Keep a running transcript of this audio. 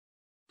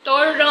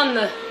on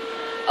the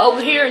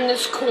over here in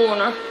this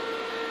corner.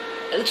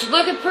 It's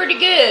looking pretty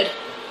good.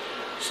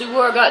 See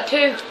where I got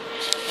to?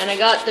 And I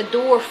got the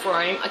door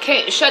frame. I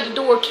can't shut the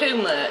door too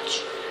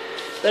much.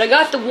 But I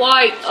got the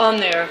white on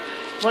there.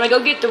 When I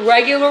go get the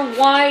regular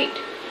white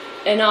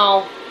and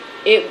all,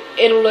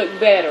 it'll look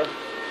better.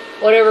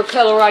 Whatever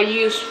color I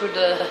use for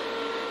the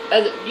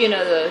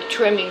the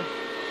trimming.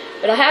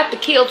 But I have to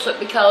kilt it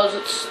because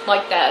it's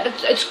like that.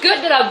 It's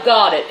good that I've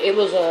got it. It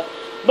was a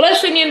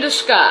blessing in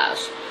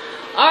disguise.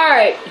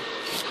 Alright.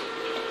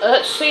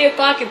 Let's see if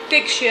I can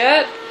fix you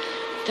up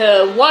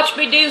to watch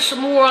me do some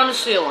more on the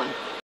ceiling.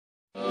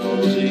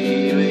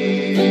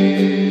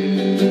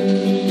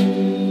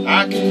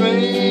 I can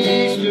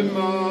face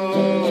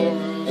tomorrow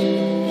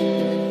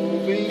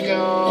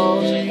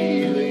because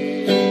he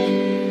lives.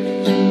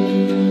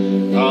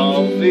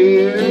 All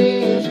fear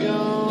is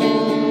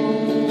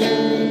gone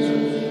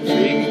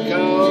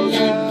because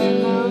I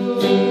know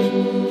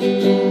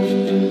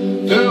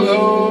who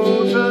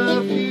holds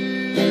the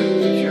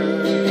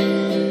future,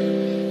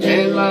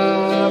 and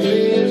life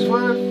is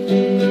worth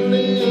the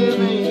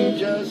living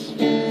just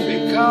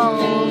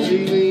because he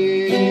lives.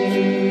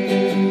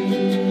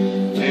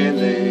 And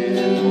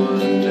then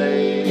one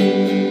day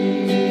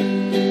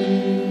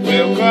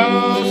we'll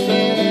cross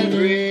that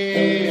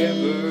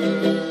river,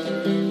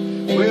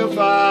 we'll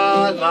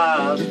fight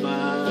life's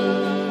fight,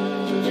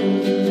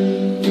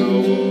 no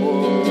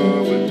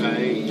war with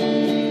pain.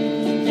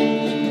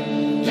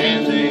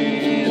 And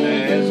then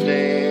as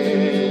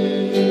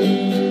death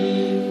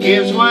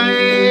gives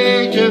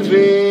way to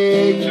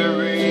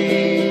victory,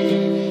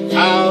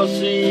 I'll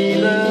see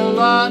the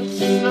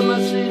lights of my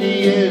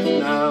city,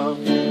 and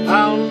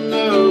I'll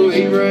know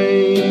he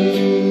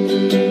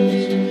reigns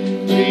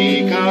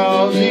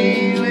because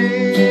he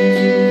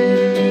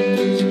lives.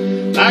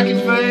 I can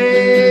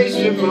face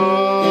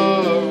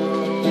tomorrow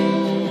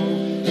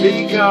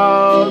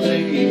because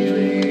he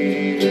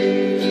lives.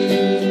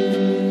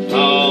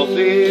 All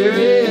fear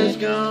is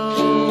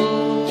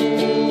gone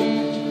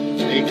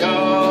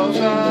because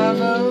I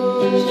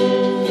know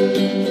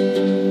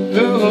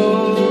who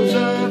holds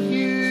the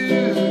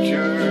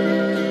future,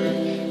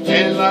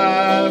 and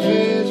life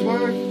is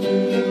worth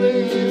the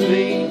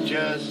living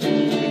just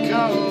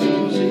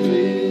because he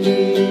lives.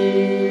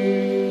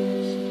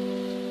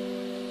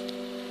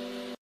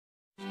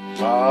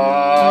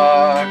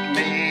 Lock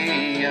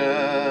me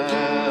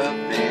up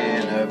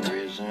in a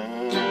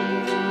prison,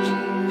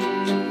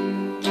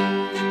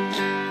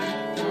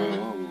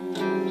 throw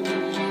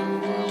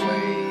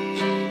away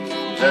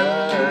the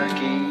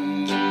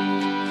key,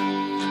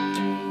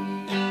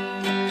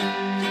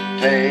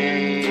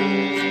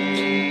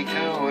 take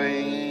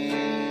away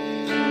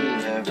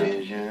the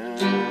vision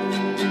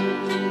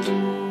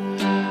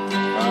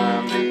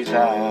from these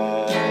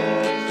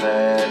eyes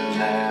that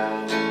now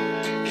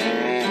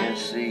can't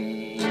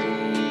see.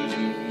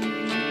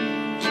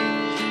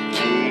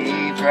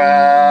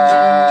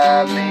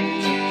 Deprive me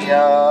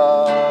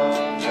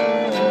of the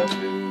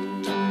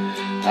food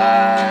I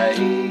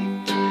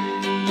eat.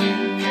 You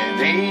can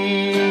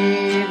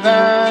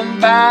even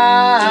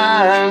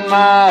bind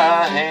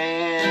my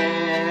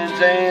hands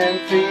and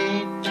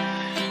feet,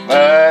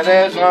 but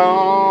as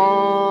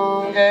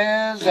long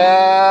as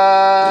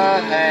I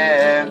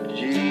have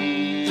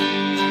Jesus,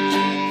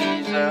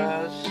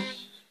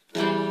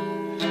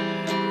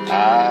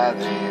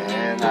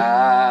 then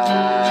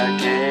I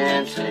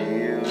can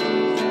still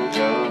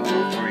go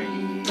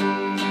free.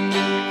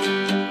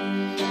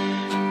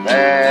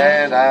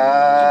 That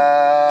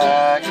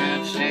I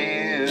could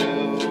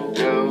still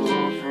go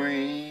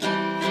free.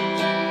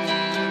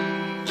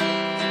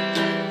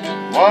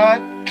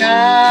 What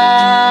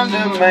kind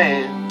of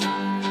man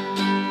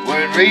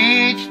would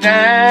reach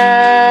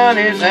down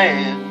his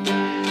hand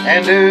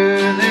and do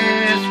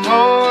this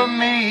for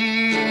me?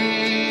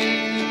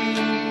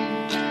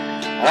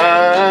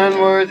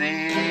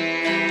 Unworthy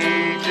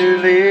to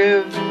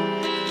live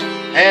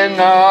and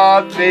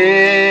not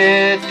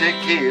fit to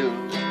kill,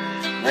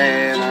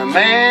 then a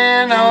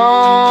man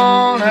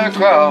on a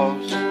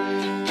cross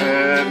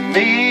put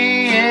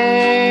me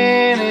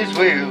in his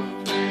will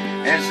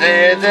and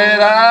said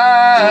that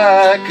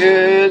I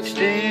could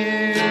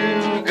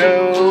still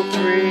go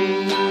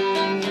free.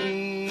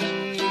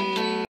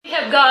 We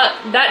have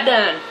got that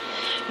done.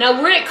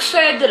 Now Rick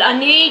said that I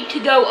need to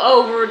go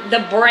over the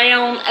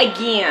brown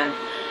again.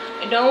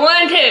 I don't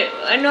want to.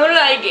 I don't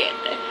like it.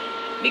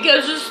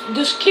 Because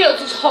this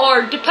kilt is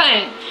hard to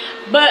paint.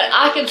 But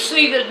I can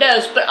see that it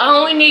does. But I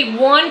only need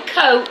one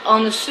coat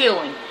on the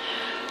ceiling.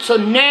 So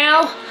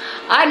now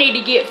I need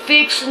to get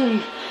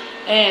fixing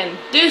and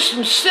do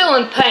some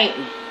ceiling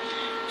painting.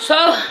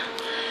 So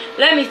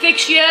let me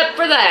fix you up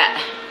for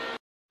that.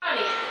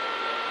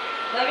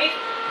 Let me.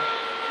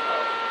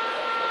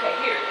 Okay,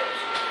 here it is.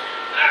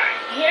 Alright,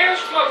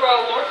 here's my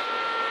roller.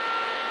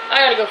 I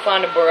gotta go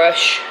find a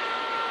brush.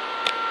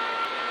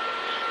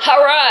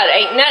 Alright,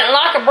 ain't nothing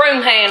like a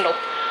broom handle.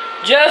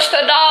 Just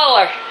 $1.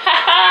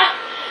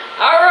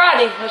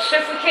 Alrighty, let's see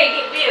if we can't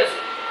get busy.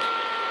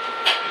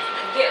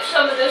 Get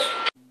some of this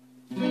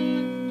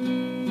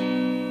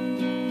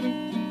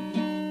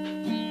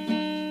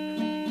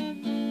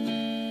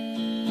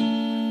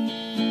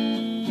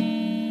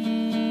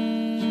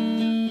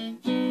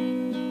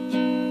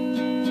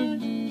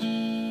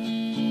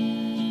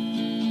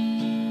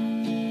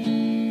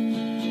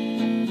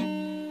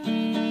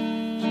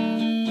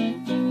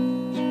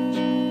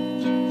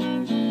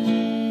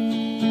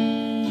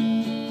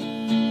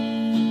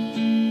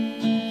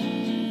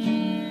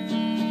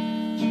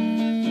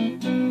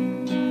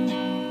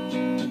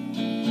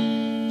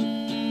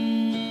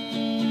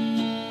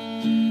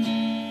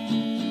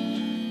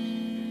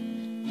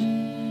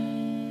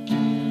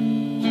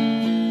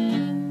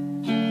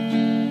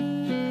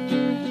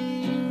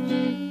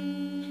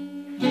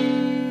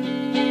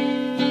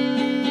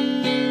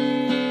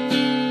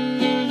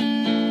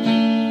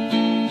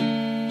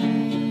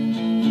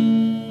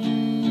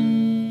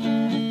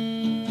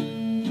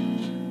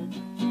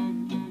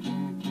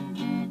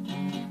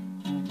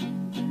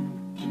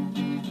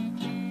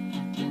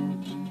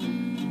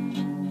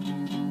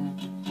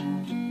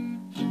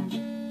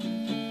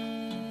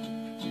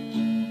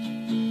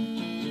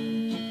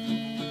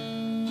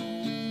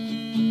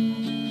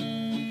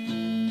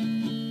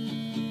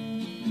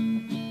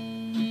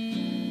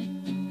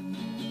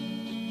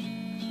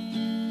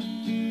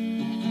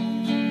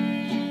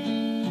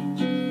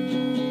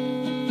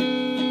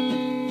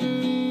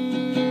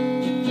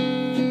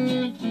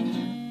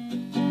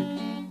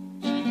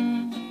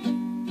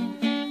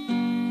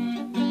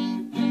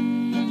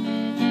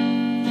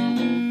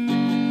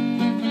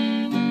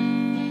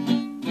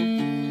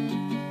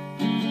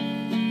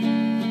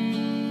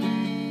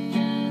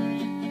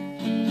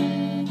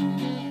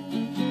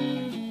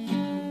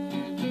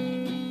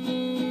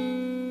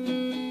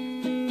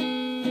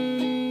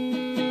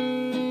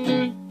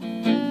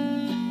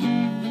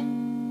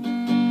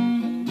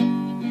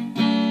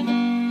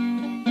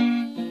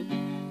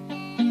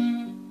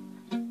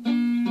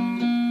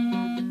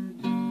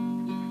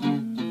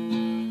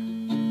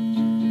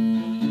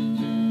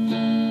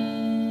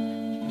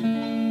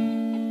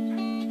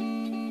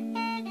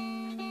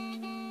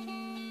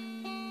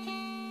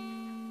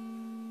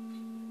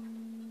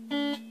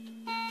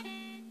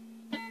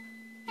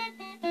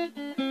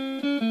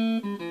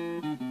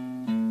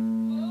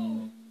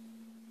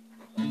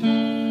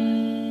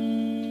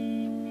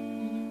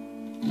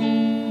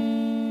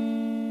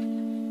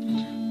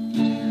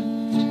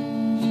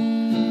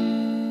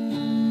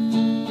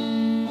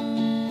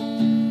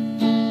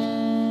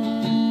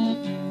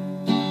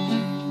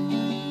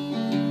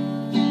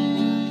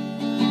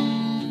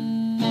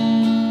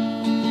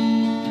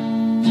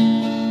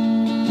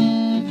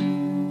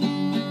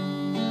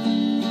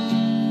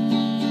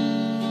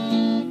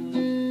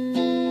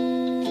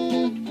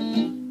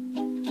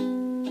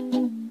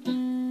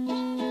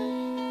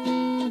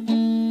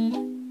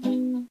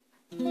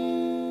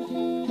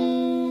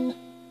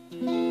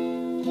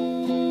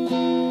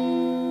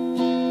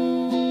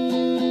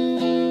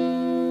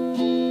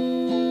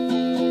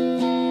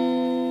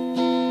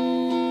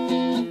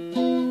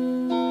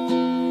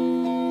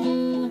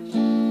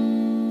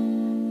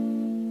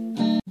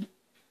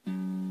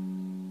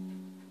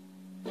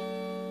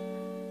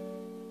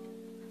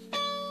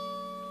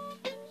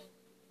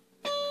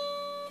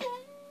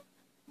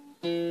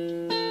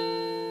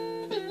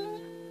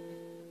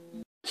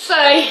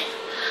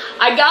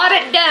I got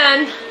it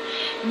done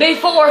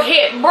before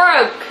it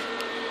broke.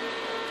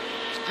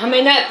 I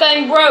mean, that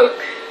thing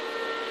broke.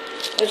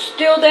 It's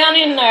still down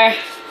in there.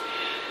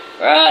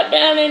 Right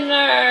down in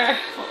there.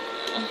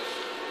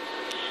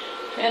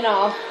 You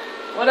know,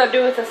 what I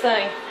do with the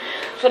thing.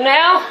 So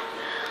now,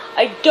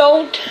 I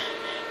don't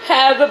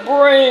have a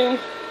broom.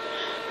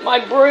 My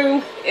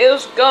broom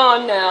is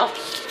gone now.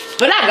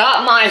 But I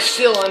got my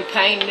ceiling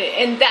painted,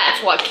 and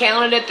that's what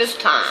counted at this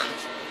time.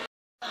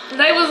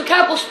 There was a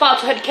couple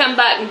spots I had to come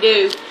back and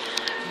do.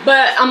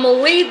 But I'm going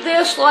to leave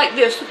this like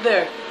this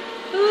there.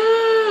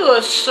 Ooh,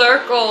 a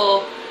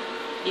circle.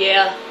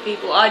 Yeah,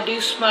 people, I do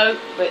smoke,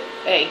 but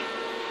hey,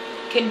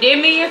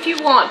 condemn me if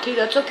you want to,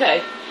 that's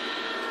okay.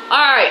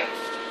 Alright,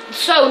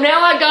 so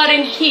now I got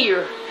in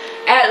here.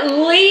 At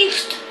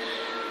least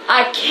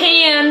I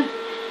can,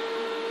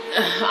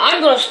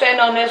 I'm going to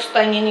stand on this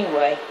thing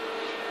anyway,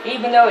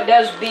 even though it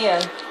does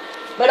bend.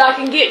 But I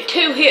can get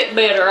two hit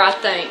better, I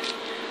think.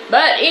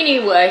 But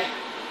anyway,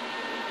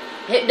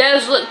 it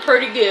does look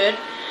pretty good.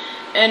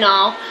 And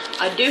all,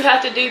 I do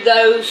have to do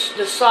the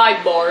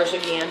sidebars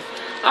again.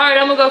 Alright,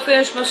 I'm going to go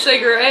finish my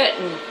cigarette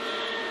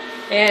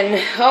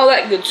and all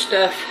that good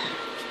stuff.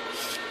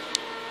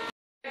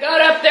 I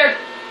got up there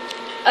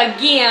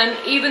again,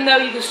 even though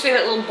you can see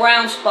that little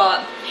brown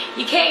spot.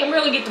 You can't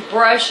really get the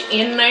brush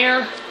in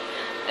there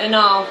and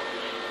all.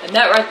 And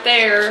that right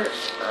there,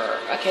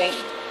 I can't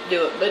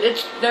do it, but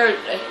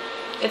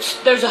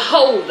there's a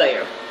hole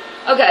there.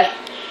 Okay.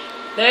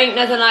 There ain't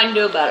nothing I can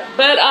do about it.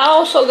 But I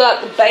also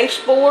got the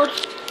baseboard.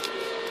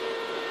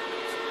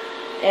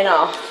 And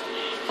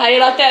how do you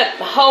like that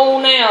hole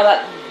now,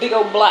 that big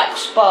old black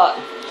spot?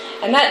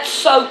 And that's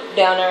soaked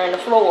down there in the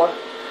floor.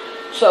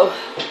 So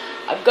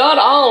I've got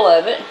all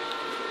of it.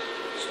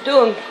 It's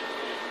doing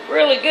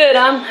really good.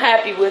 I'm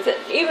happy with it.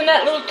 Even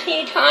that little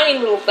teeny tiny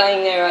little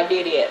thing there, I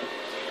did it.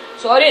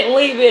 So I didn't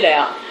leave it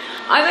out.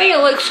 I think it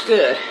looks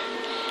good.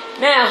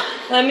 Now,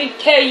 let me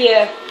tell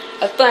you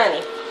a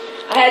funny.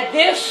 I had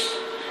this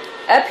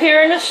up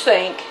here in the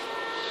sink.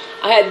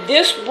 I had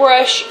this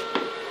brush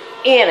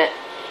in it.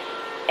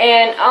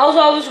 And all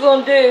I was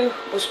going to do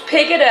was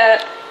pick it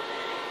up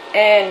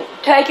and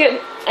take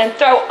it and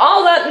throw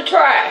all that in the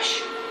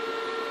trash.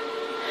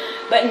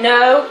 But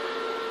no,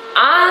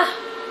 I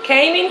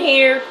came in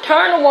here,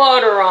 turned the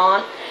water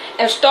on,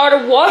 and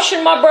started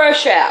washing my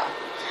brush out.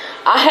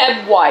 I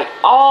had white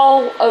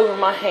all over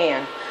my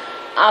hand.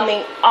 I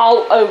mean,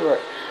 all over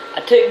it.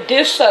 I took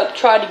dish soap,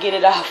 tried to get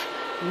it off.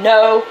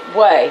 No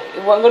way.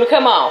 It wasn't going to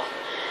come off.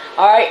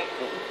 Alright,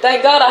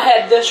 thank God I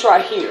had this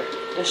right here.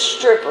 The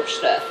stripper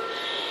stuff.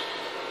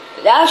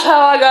 That's how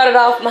I got it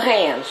off my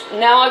hands.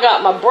 Now I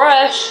got my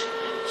brush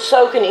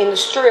soaking in the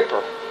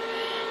stripper.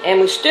 And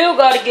we still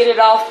got to get it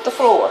off the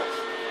floor.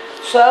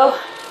 So,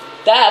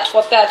 that's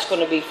what that's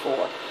going to be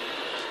for.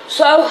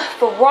 So,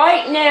 for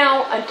right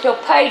now, until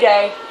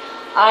payday,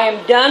 I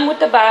am done with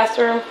the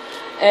bathroom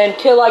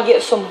until I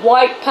get some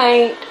white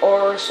paint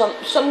or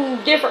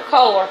some different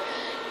color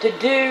to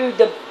do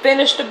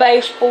finish the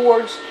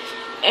baseboards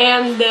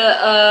and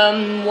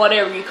the,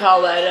 whatever you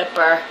call that up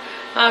there.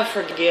 I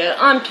forget.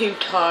 I'm too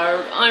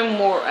tired. I'm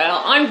wore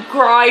out. I'm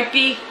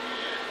gripey.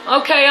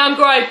 Okay, I'm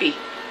gripey.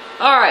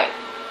 Alright.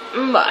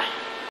 Bye.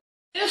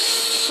 This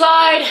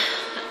side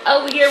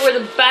over here where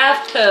the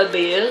bathtub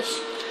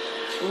is,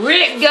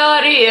 Rick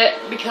got it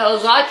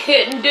because I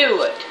couldn't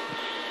do it.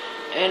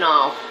 And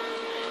all.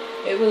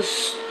 It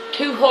was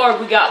too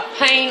hard. We got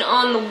paint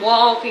on the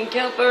wall. Can you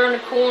tell up there in the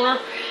corner?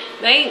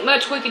 There ain't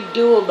much we could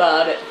do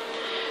about it.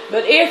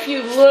 But if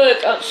you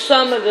look at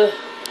some of the,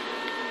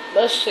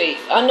 let's see,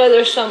 I know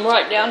there's some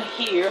right down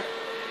here.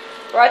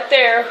 Right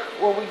there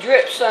where we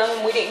dripped some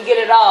and we didn't get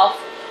it off,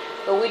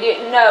 but we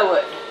didn't know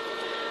it.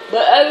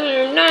 But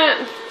other than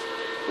that,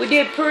 we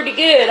did pretty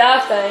good, I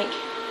think.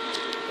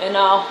 And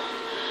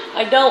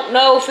I don't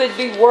know if it'd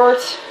be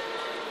worth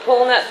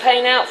pulling that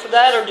paint out for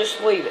that or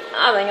just leave it.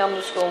 I think I'm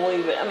just going to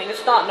leave it. I mean,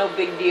 it's not no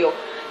big deal.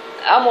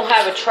 I'm going to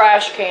have a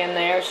trash can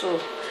there,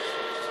 so,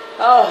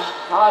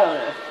 I don't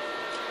know.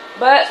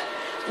 But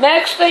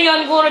next thing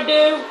I'm going to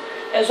do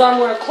is I'm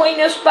going to clean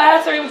this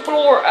bathroom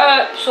floor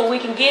up so we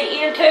can get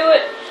into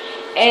it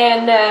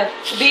and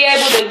be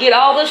able to get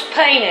all this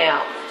paint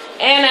out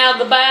and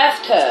out of the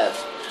bathtub.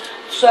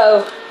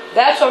 So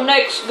that's our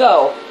next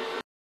goal.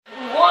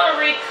 We want to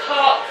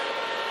recaulk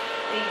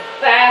the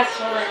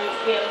bathroom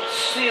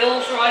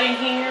seals right in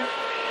here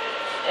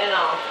and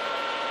all.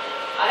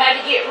 I had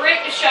to get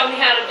Rick to show me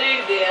how to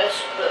do this,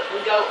 but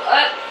we go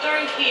up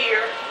through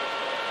here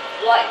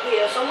like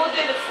this. I'm going to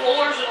do the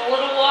floors in a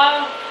little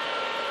while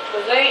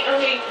because they ain't no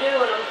need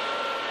doing them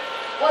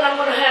when I'm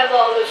going to have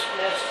all this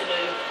mess to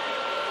do.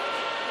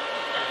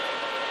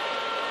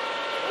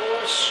 I'm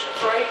going to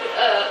scrape it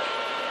up.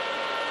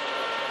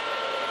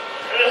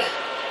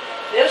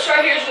 This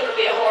right here is going to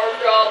be a hard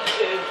job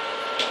too.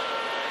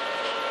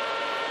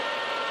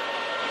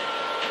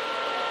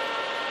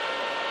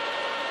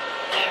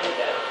 There we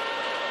go.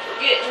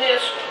 We're getting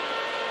this one,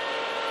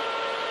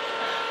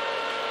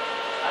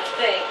 I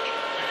think.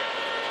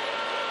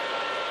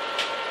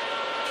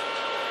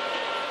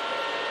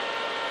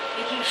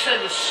 think he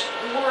said to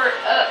squirt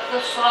up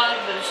the side,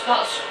 but it's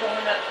not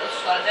squirting up the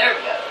side. There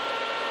we go.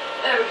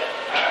 There we go.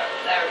 Alright,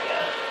 there we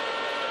go.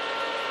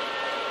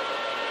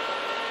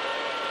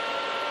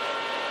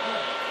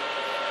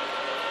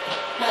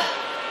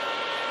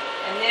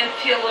 And then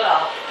peel it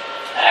off.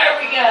 There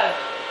we go.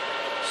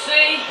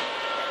 See?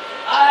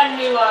 I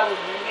knew I would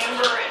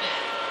remember it.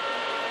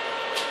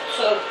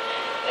 So,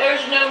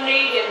 there's no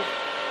need in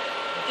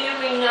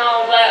doing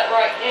all that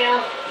right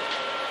now.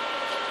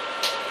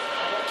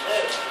 I don't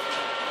know.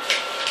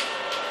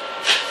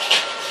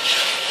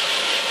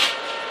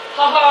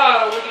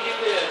 Haha, we can do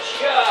this.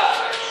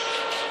 Gosh.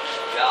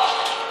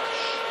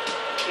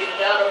 Gosh. Get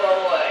it out of our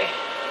way.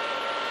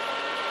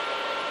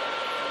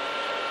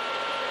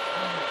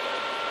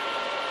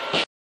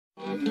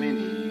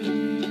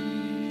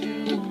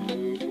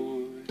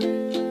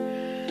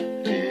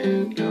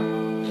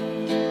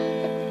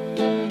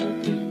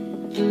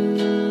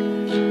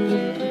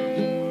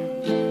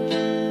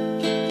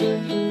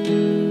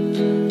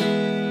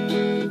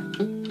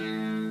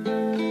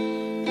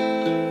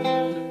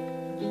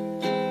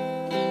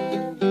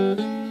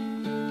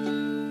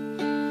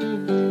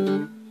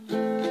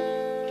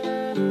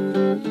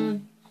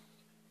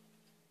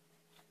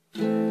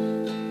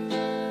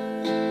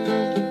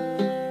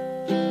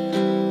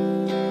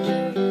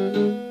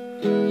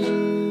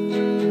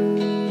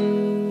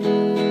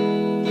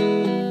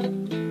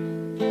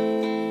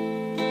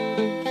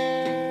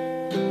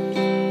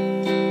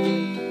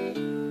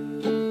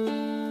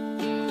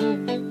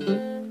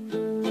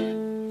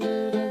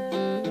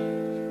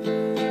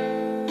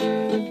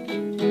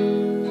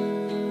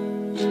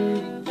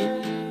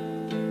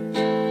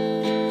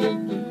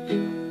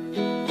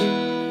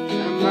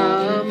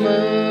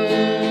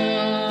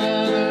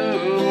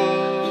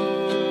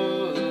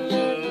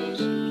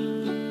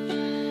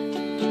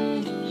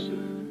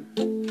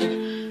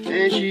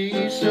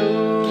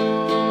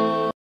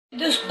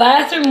 This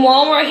bathroom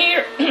wall right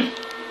here,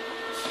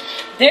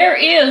 there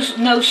is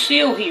no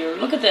seal here.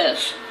 Look at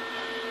this.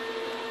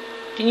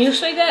 Can you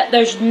see that?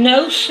 There's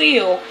no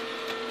seal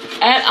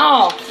at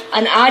all,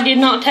 and I did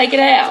not take it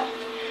out.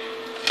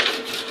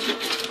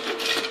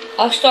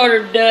 I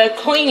started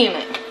cleaning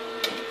it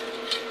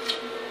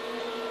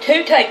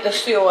to take the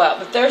seal out,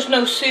 but there's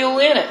no seal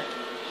in it.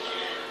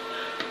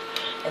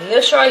 And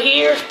this right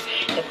here,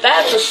 if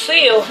that's a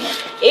seal,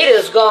 it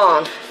is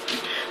gone.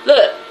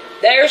 Look,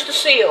 there's the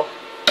seal.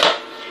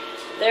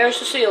 There's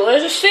the seal.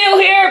 There's a seal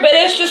here, but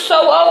it's just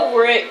so old,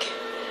 Rick.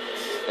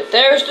 But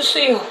there's the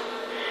seal.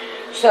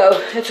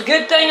 So, it's a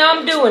good thing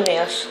I'm doing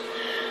this.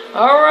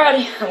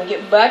 Alrighty, I'm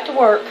getting back to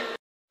work.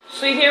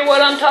 See here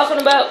what I'm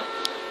talking about?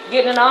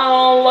 Getting it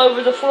all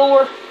over the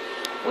floor.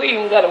 We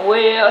even got it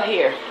way out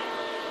here.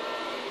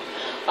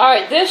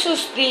 Alright, this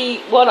is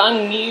what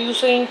I'm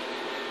using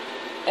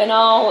and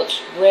all.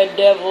 It's Red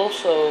Devil,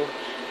 so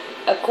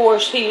of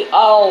course he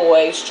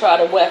always try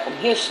to welcome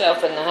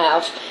himself in the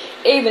house,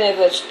 even if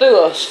it's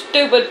through a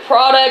stupid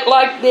product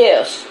like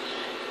this.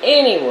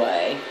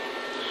 Anyway,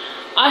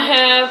 I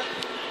have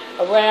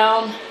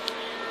around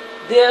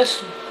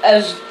this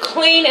as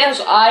clean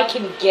as I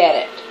can get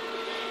it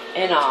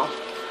and all.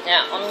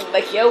 Now, I'm going to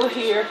make you over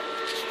here.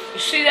 You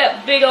see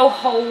that big old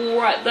hole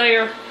right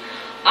there?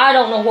 I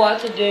don't know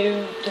what to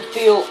do to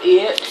fill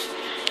it.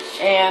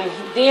 And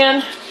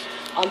then,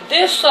 on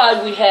this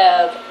side we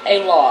have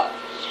a lot.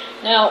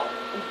 Now,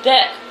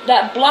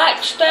 that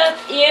black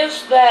stuff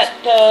is that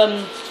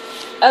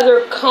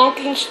other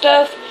conking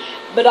stuff,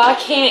 but I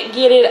can't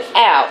get it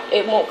out.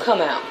 It won't come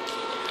out.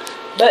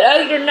 But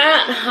other than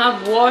that,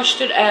 I've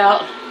washed it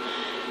out,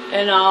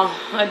 and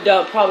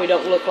I probably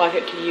don't look like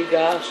it to you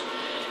guys.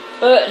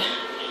 But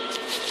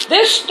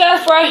this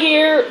stuff right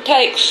here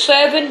takes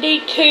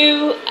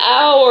 72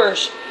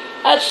 hours.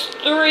 That's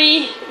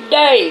 3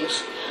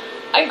 days.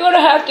 I'm going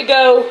to have to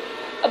go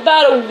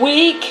about a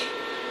week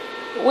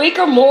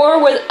or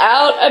more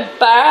without a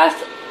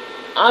bath.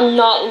 I'm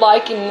not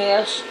liking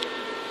this,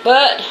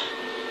 but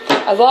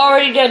I've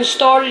already done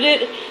started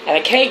it, and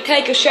I can't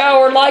take a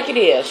shower like it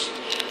is.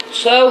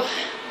 So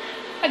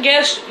I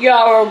guess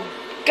y'all are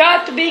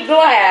got to be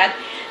glad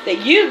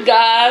that you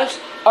guys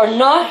are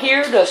not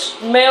here to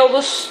smell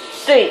the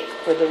stink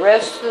for the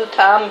rest of the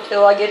time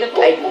until I get to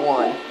take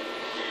one.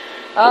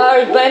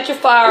 There's a bunch of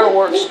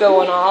fireworks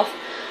going off,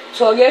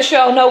 so I guess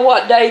y'all know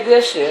what day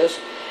this is.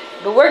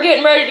 But we're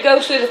getting ready to go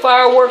see the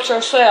fireworks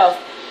ourselves.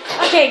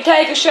 I can't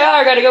take a shower,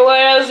 I gotta go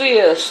as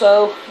is,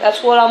 so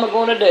that's what I'm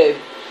going to do.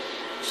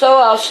 So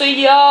I'll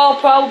see y'all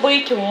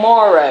probably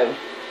tomorrow.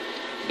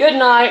 Good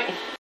night.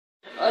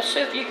 Let's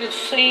see if you can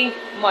see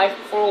my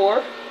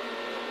floor.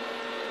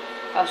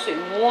 I see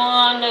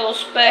one little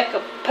speck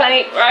of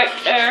paint right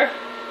there.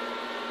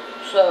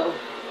 So,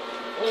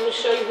 let me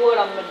show you what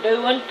I'm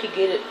doing to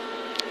get it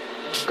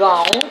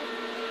gone.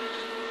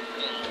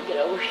 Get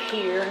over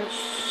here and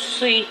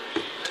see.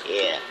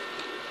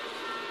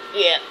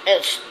 Yeah,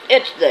 it's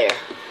there.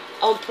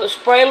 I'm gonna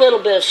spray a little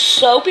bit of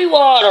soapy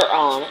water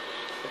on it.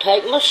 I'll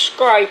take my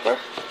scraper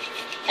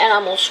and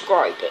I'm gonna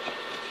scrape it.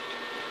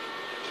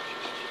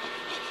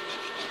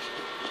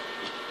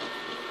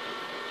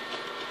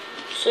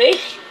 See?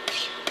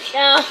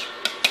 Now,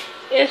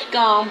 it's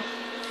gone.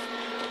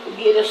 We'll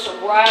get us a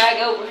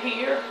rag over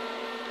here.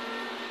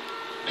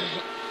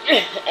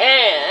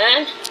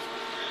 And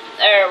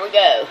there we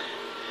go.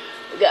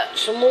 We got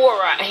some more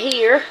right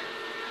here.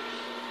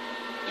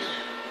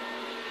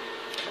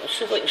 Let's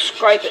see if we can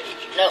scrape it.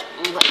 Nope,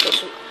 I'm going to put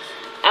some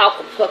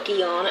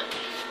alcopucky on it.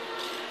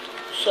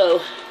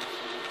 So,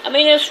 I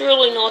mean, it's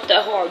really not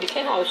that hard. You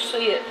can't always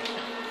see it.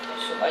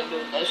 Let's see if I can do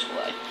it this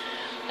way.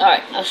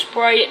 Alright, I'll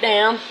spray it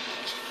down.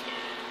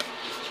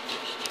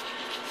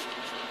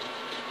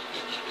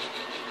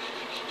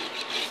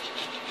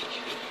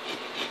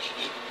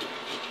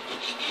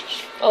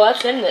 Oh,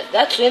 that's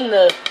in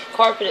the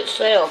carpet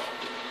itself.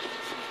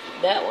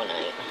 That one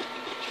ain't.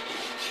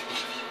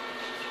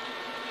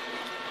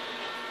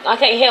 I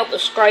can't help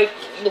but scrape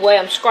the way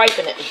I'm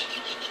scraping it.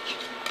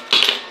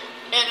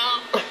 And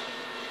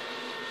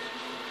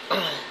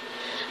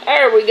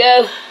there we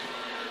go.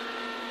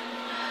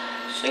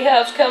 See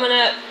how it's coming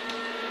up?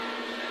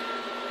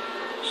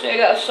 See, I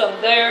got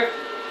some there.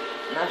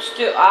 And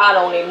I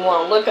don't even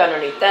want to look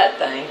underneath that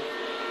thing.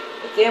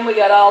 But then we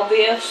got all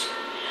this.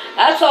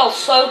 That's all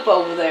soap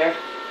over there.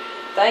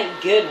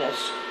 Thank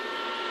goodness.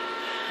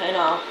 And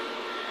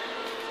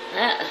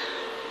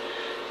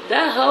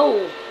that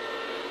hole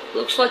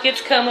looks like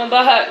it's coming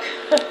back.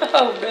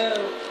 Oh no.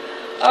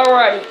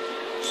 Alrighty.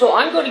 So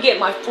I'm going to get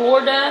my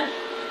floor done.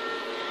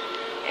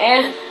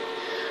 And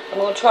I'm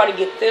going to try to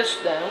get this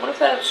done. What if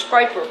that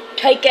scraper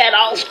take that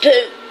off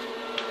too?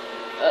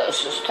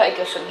 Let's just take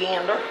us a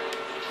gander.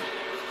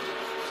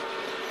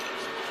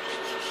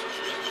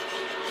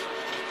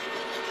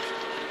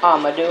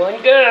 I'm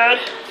doing good.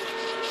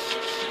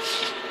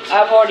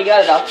 I've already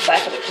got it off the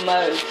back of the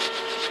commode.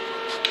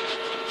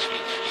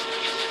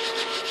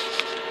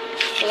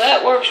 So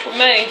that works for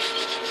me.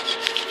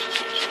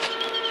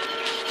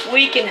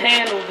 We can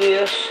handle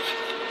this.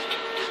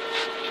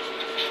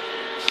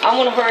 I'm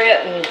going to hurry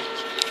up and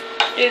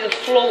do the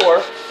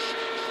floor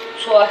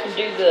so I can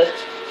do the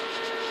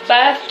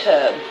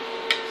bathtub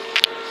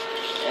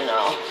and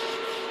all.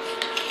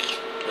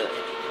 But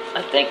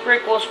I think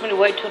Rick wants me to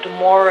wait till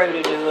tomorrow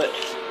to do it.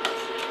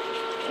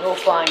 We'll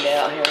find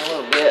out here in a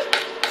little bit.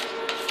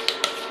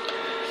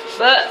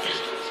 But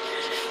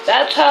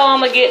that's how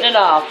I'm getting it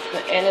off,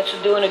 and it's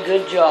doing a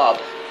good job.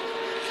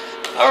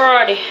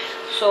 Alrighty,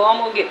 so I'm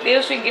going to get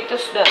busy and get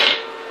this done.